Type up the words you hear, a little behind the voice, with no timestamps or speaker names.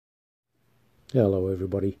Hello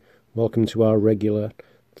everybody, welcome to our regular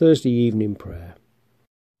Thursday evening prayer.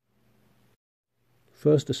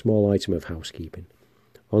 First, a small item of housekeeping.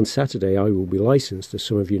 On Saturday I will be licensed, as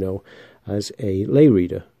some of you know, as a lay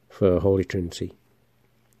reader for Holy Trinity.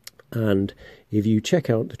 And if you check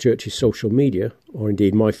out the church's social media, or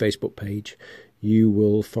indeed my Facebook page, you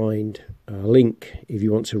will find a link if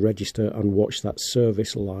you want to register and watch that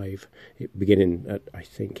service live, beginning at I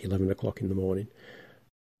think 11 o'clock in the morning.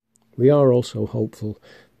 We are also hopeful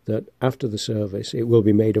that after the service it will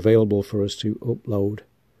be made available for us to upload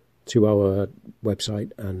to our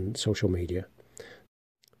website and social media.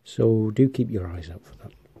 So do keep your eyes out for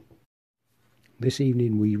that. This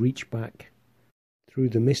evening we reach back through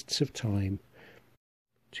the mists of time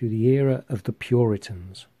to the era of the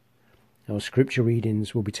Puritans. Our scripture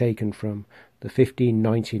readings will be taken from the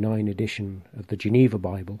 1599 edition of the Geneva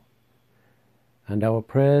Bible, and our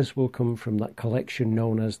prayers will come from that collection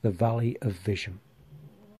known as the Valley of Vision.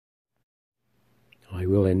 I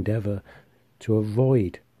will endeavour to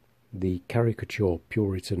avoid the caricature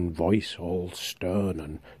Puritan voice, all stern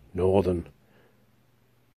and northern,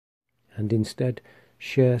 and instead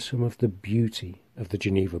share some of the beauty of the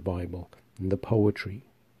Geneva Bible and the poetry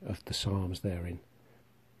of the Psalms therein,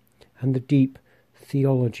 and the deep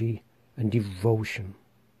theology and devotion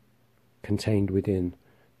contained within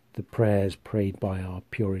the prayers prayed by our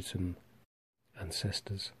Puritan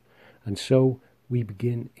ancestors. And so we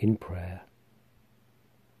begin in prayer.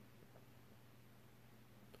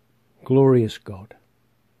 Glorious God,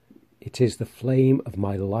 it is the flame of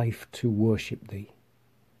my life to worship Thee,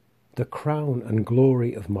 the crown and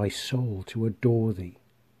glory of my soul to adore Thee,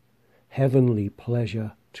 heavenly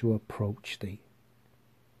pleasure to approach Thee.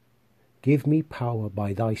 Give me power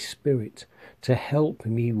by Thy Spirit to help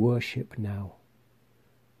me worship now,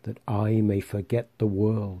 that I may forget the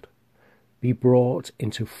world, be brought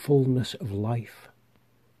into fullness of life,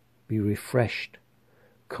 be refreshed,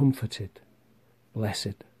 comforted,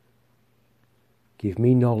 blessed. Give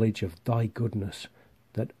me knowledge of Thy goodness,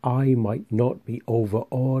 that I might not be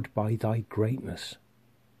overawed by Thy greatness.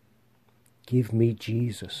 Give me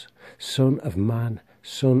Jesus, Son of Man,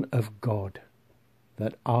 Son of God,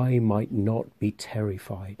 that I might not be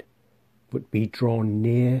terrified, but be drawn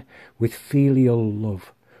near with filial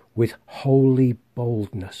love, with holy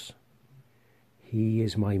boldness. He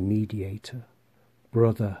is my mediator,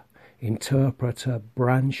 brother, interpreter,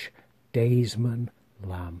 branch, daysman,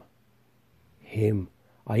 lamb. Him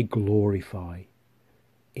I glorify.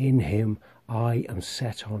 In him I am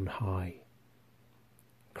set on high.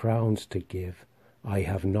 Crowns to give I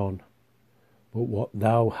have none, but what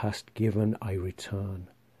Thou hast given I return,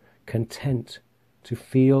 content to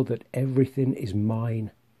feel that everything is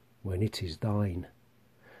mine when it is Thine,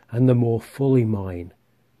 and the more fully mine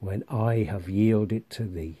when I have yielded to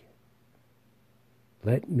Thee.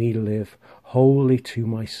 Let me live wholly to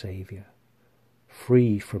my Saviour,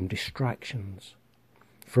 free from distractions,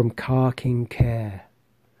 from carking care,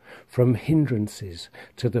 from hindrances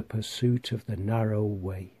to the pursuit of the narrow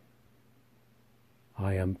way.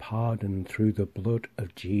 I am pardoned through the blood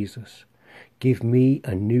of Jesus. Give me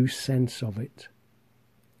a new sense of it.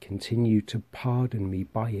 Continue to pardon me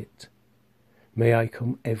by it. May I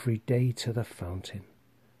come every day to the fountain,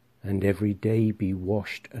 and every day be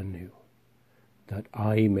washed anew, that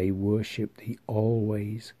I may worship Thee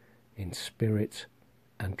always in spirit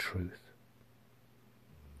and truth.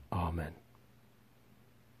 Amen.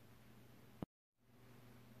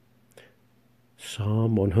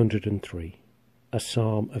 Psalm 103, a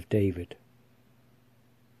psalm of David.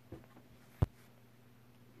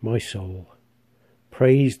 My soul,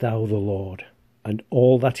 praise Thou the Lord, and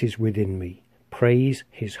all that is within me, praise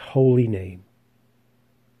His holy name.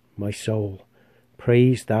 My soul,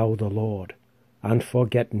 praise Thou the Lord, and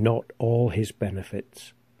forget not all His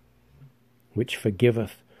benefits, which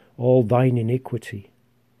forgiveth all thine iniquity,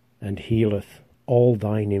 and healeth all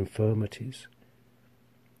thine infirmities,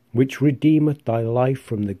 which redeemeth thy life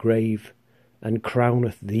from the grave, and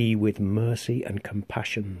crowneth thee with mercy and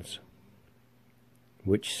compassions,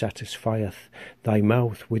 which satisfieth thy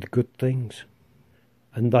mouth with good things,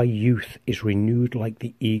 and thy youth is renewed like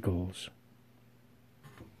the eagles.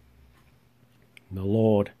 The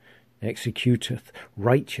Lord executeth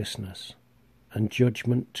righteousness and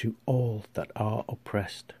judgment to all that are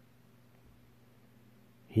oppressed.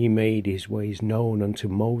 He made His ways known unto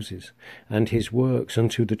Moses, and His works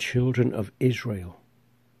unto the children of Israel.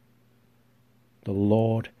 The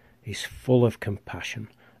Lord is full of compassion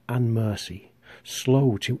and mercy,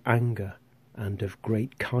 slow to anger, and of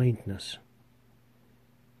great kindness.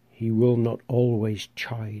 He will not always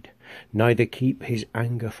chide, neither keep His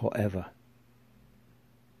anger forever.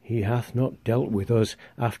 He hath not dealt with us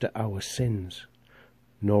after our sins,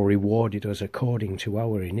 nor rewarded us according to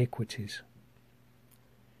our iniquities.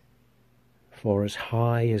 For as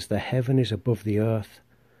high as the heaven is above the earth,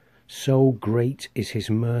 so great is his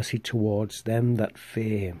mercy towards them that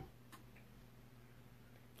fear him.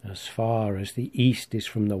 As far as the east is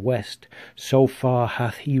from the west, so far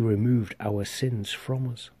hath he removed our sins from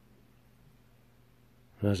us.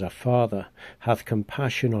 As a father hath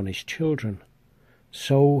compassion on his children,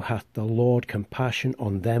 so hath the Lord compassion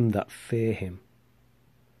on them that fear him.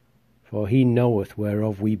 For he knoweth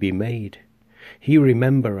whereof we be made. He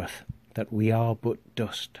remembereth that we are but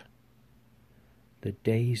dust. The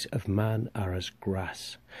days of man are as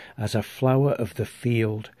grass, as a flower of the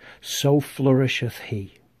field, so flourisheth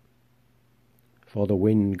he. For the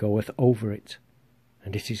wind goeth over it,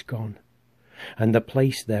 and it is gone, and the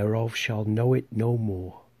place thereof shall know it no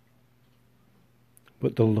more.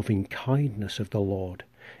 But the loving kindness of the Lord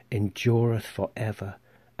endureth for ever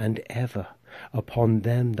and ever upon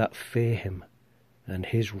them that fear him, and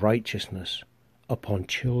his righteousness upon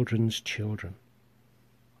children's children.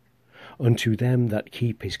 Unto them that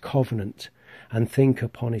keep his covenant, and think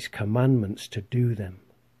upon his commandments to do them.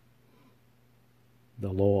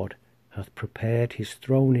 The Lord hath prepared his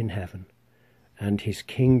throne in heaven, and his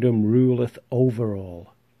kingdom ruleth over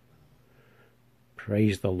all.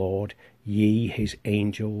 Praise the Lord, ye his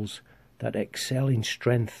angels, that excel in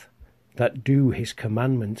strength, that do his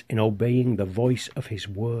commandment in obeying the voice of his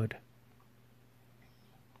word.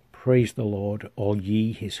 Praise the Lord, all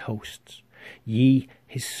ye his hosts, ye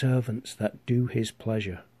his servants that do his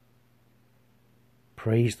pleasure.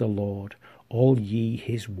 Praise the Lord, all ye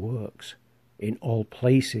his works, in all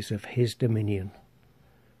places of his dominion.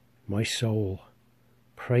 My soul,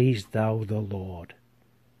 praise thou the Lord.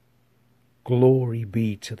 Glory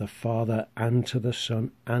be to the Father, and to the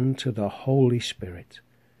Son, and to the Holy Spirit,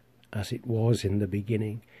 as it was in the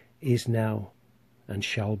beginning, is now, and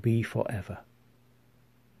shall be for ever.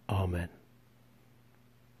 Amen.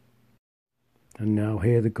 And now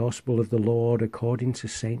hear the gospel of the Lord according to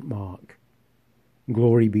St. Mark.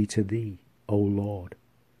 Glory be to thee, O Lord.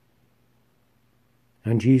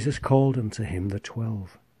 And Jesus called unto him the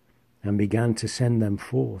 12, and began to send them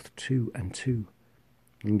forth 2 and 2,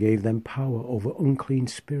 and gave them power over unclean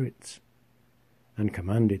spirits, and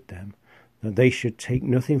commanded them that they should take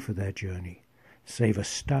nothing for their journey, save a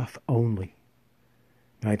staff only,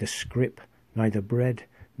 neither scrip, neither bread,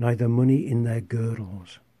 neither money in their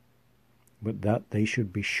girdles, but that they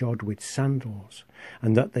should be shod with sandals,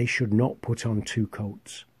 and that they should not put on 2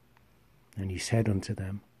 coats. And he said unto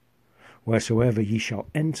them, Wheresoever ye shall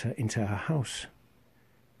enter into a house,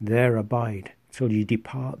 there abide till ye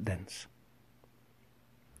depart thence.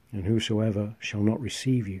 And whosoever shall not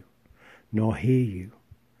receive you, nor hear you,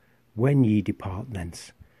 when ye depart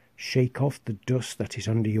thence, shake off the dust that is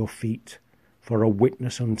under your feet, for a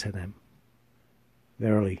witness unto them.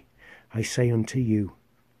 Verily, I say unto you,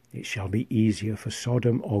 it shall be easier for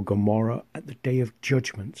Sodom or Gomorrah at the day of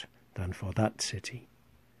judgment than for that city.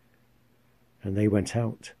 And they went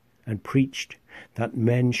out and preached that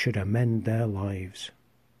men should amend their lives.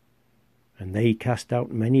 And they cast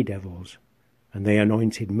out many devils, and they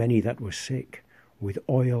anointed many that were sick with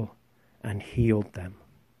oil, and healed them.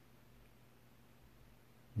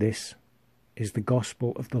 This is the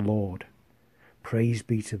gospel of the Lord. Praise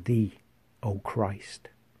be to thee, O Christ.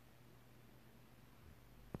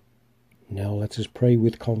 Now let us pray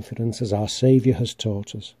with confidence as our Saviour has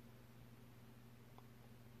taught us.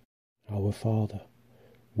 Our Father,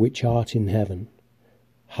 which art in heaven,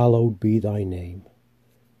 hallowed be thy name.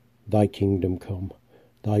 Thy kingdom come,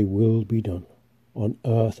 thy will be done, on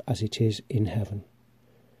earth as it is in heaven.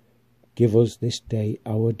 Give us this day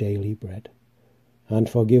our daily bread, and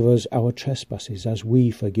forgive us our trespasses as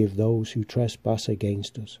we forgive those who trespass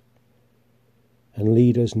against us. And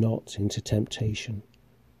lead us not into temptation,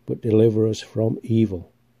 but deliver us from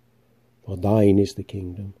evil. For thine is the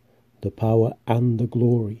kingdom, the power, and the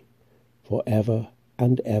glory, for ever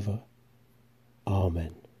and ever.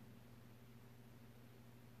 Amen.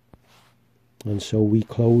 And so we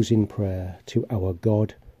close in prayer to our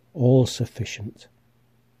God, all-sufficient.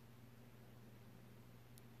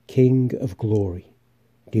 King of glory,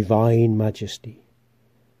 divine majesty,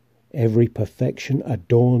 every perfection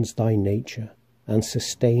adorns thy nature and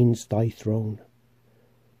sustains thy throne.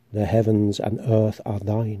 The heavens and earth are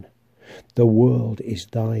thine, the world is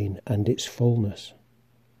thine and its fullness.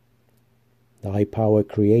 Thy power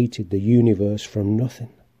created the universe from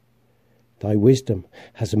nothing. Thy wisdom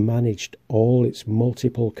has managed all its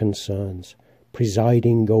multiple concerns,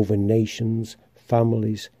 presiding over nations,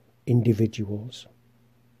 families, individuals.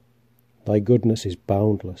 Thy goodness is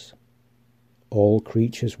boundless. All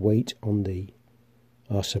creatures wait on thee,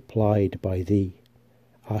 are supplied by thee,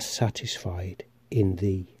 are satisfied in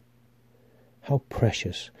thee. How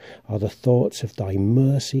precious are the thoughts of thy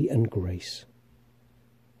mercy and grace.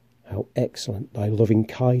 How excellent thy loving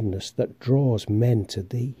kindness that draws men to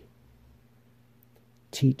thee.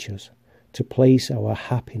 Teach us to place our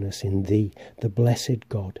happiness in thee, the blessed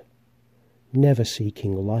God, never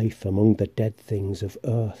seeking life among the dead things of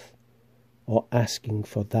earth, or asking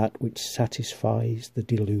for that which satisfies the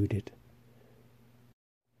deluded.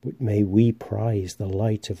 But may we prize the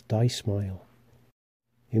light of thy smile,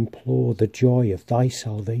 implore the joy of thy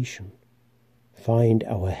salvation, find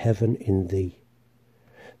our heaven in thee.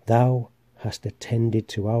 Thou hast attended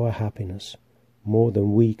to our happiness more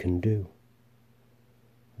than we can do.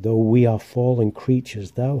 Though we are fallen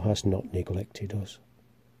creatures, thou hast not neglected us.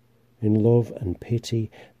 In love and pity,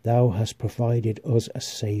 thou hast provided us a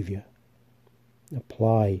Saviour.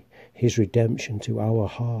 Apply his redemption to our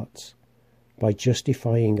hearts by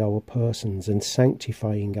justifying our persons and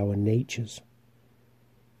sanctifying our natures.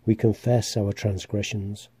 We confess our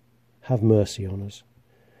transgressions. Have mercy on us.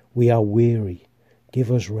 We are weary.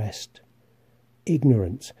 Give us rest.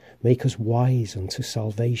 Ignorant, make us wise unto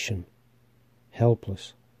salvation.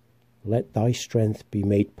 Helpless, let thy strength be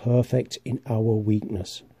made perfect in our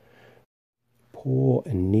weakness. Poor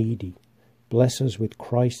and needy, bless us with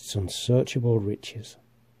Christ's unsearchable riches.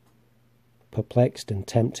 Perplexed and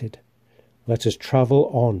tempted, let us travel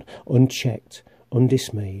on, unchecked,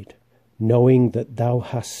 undismayed, knowing that thou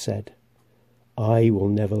hast said, I will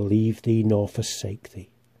never leave thee nor forsake thee.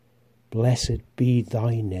 Blessed be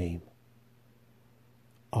thy name.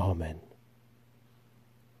 Amen.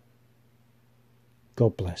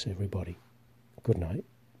 God bless everybody. Good night.